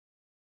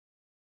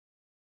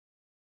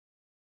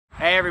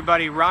Hey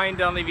everybody, Ryan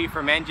Dunleavy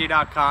from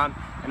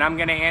NJ.com, and I'm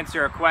going to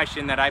answer a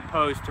question that I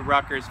posed to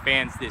Rutgers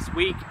fans this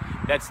week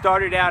that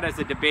started out as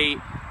a debate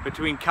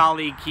between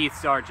colleague Keith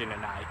Sargent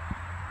and I.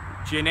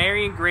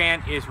 Janarion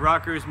Grant is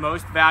Rutgers'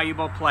 most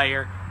valuable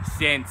player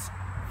since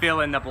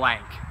fill in the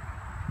blank.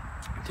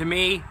 To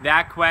me,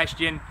 that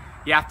question,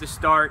 you have to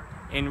start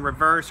in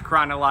reverse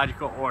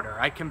chronological order.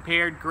 I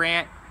compared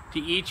Grant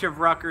to each of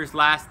Rutgers'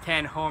 last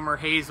 10 Homer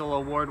Hazel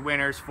Award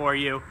winners for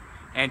you,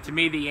 and to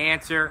me the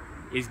answer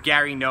is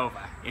Gary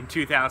Nova in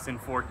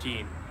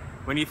 2014.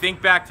 When you think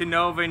back to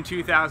Nova in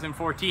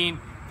 2014,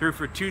 threw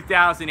for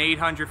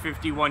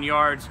 2,851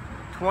 yards,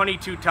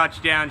 22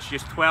 touchdowns,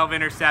 just 12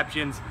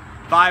 interceptions,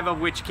 5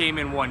 of which came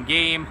in one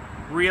game,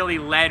 really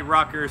led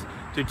Rutgers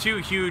to 2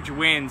 huge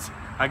wins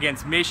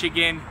against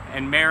Michigan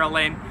and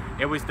Maryland.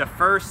 It was the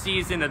first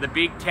season of the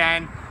Big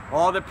Ten,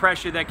 all the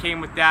pressure that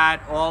came with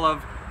that, all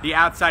of the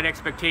outside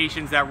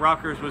expectations that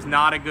Rutgers was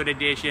not a good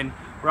addition.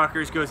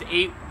 Rutgers gets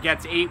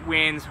 8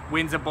 wins,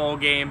 wins a bowl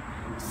game,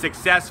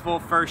 successful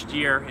first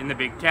year in the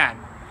Big Ten.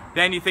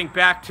 Then you think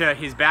back to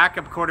his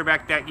backup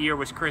quarterback that year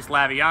was Chris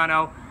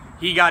Laviano.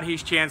 He got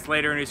his chance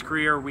later in his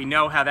career. We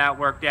know how that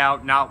worked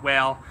out, not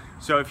well.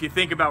 So if you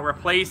think about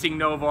replacing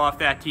Nova off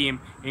that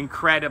team,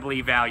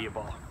 incredibly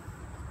valuable.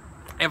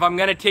 If I'm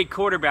going to take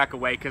quarterback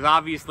away, because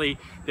obviously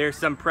there's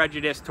some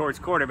prejudice towards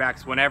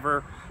quarterbacks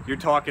whenever you're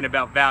talking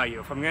about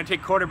value. If I'm going to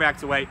take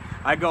quarterbacks away,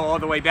 I go all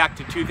the way back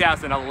to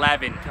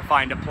 2011 to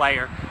find a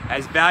player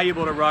as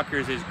valuable to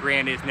Rutgers as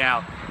Grant is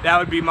now. That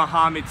would be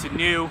Mohamed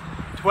Sanu,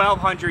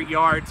 1,200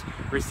 yards,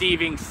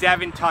 receiving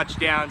 7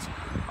 touchdowns,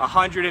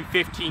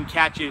 115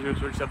 catches,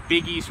 which was a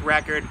Big East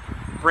record,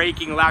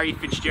 breaking Larry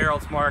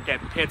Fitzgerald's mark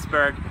at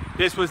Pittsburgh.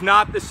 This was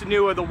not the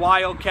Sanu of the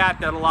Wildcat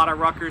that a lot of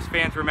Rutgers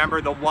fans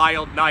remember, the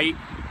Wild Knight.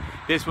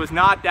 This was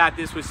not that.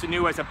 This was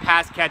Sanu as a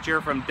pass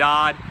catcher from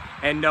Dodd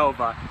and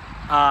Nova.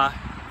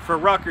 For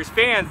Rutgers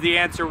fans, the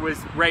answer was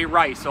Ray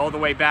Rice all the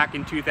way back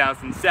in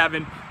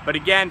 2007. But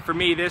again, for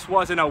me, this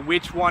wasn't a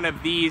which one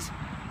of these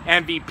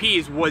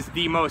MVPs was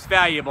the most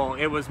valuable.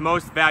 It was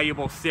most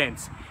valuable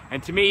since.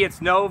 And to me, it's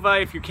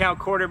Nova if you count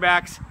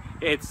quarterbacks.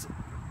 It's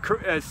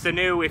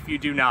Sanu if you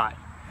do not.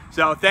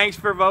 So thanks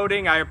for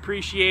voting. I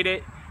appreciate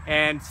it.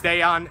 And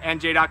stay on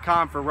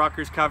NJ.com for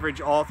Rutgers coverage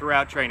all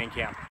throughout training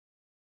camp.